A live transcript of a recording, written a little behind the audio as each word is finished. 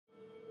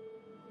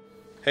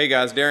Hey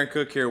guys, Darren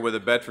Cook here with the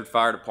Bedford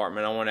Fire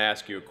Department. I want to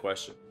ask you a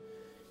question.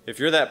 If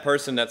you're that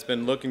person that's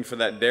been looking for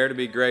that dare to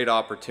be great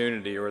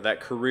opportunity or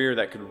that career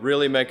that could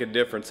really make a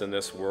difference in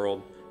this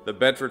world, the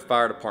Bedford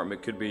Fire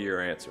Department could be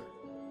your answer.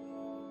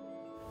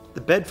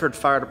 The Bedford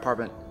Fire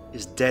Department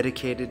is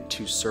dedicated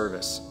to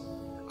service.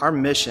 Our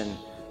mission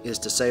is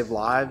to save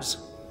lives,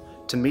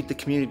 to meet the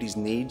community's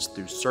needs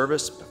through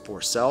service before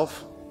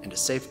self, and to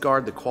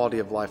safeguard the quality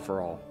of life for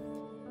all.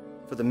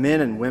 For the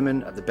men and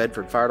women of the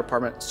Bedford Fire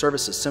Department,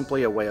 service is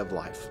simply a way of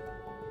life.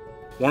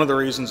 One of the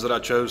reasons that I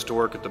chose to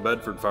work at the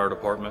Bedford Fire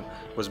Department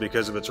was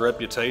because of its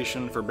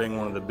reputation for being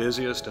one of the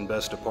busiest and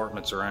best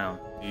departments around.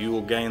 You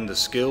will gain the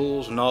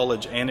skills,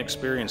 knowledge, and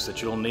experience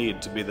that you'll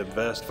need to be the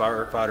best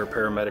firefighter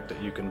paramedic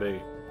that you can be.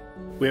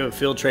 We have a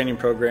field training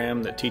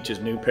program that teaches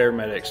new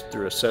paramedics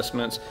through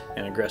assessments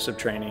and aggressive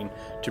training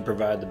to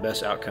provide the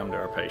best outcome to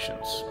our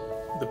patients.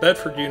 The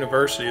Bedford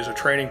University is a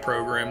training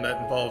program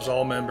that involves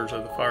all members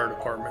of the fire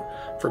department,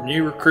 from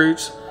new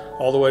recruits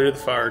all the way to the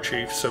fire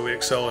chief, so we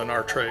excel in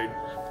our trade.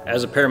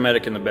 As a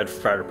paramedic in the Bedford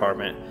Fire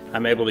Department,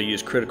 I'm able to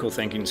use critical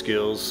thinking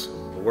skills,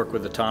 work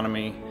with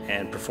autonomy,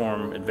 and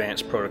perform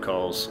advanced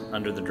protocols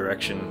under the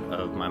direction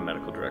of my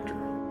medical director.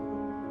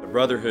 The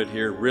brotherhood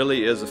here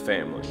really is a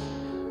family.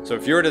 So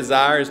if your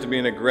desire is to be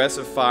an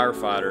aggressive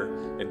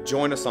firefighter, then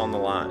join us on the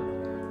line.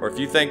 Or if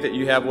you think that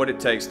you have what it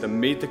takes to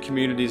meet the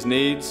community's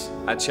needs,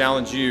 I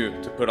challenge you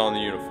to put on the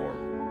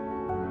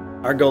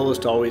uniform. Our goal is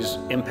to always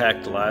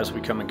impact the lives we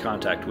come in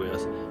contact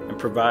with and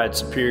provide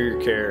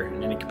superior care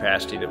in any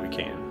capacity that we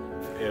can.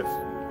 If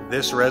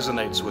this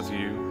resonates with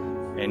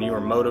you and you are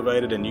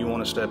motivated and you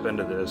want to step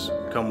into this,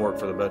 come work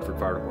for the Bedford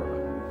Fire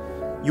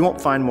Department. You won't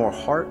find more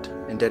heart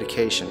and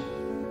dedication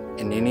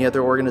in any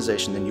other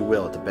organization than you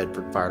will at the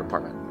Bedford Fire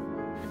Department.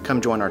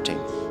 Come join our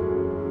team.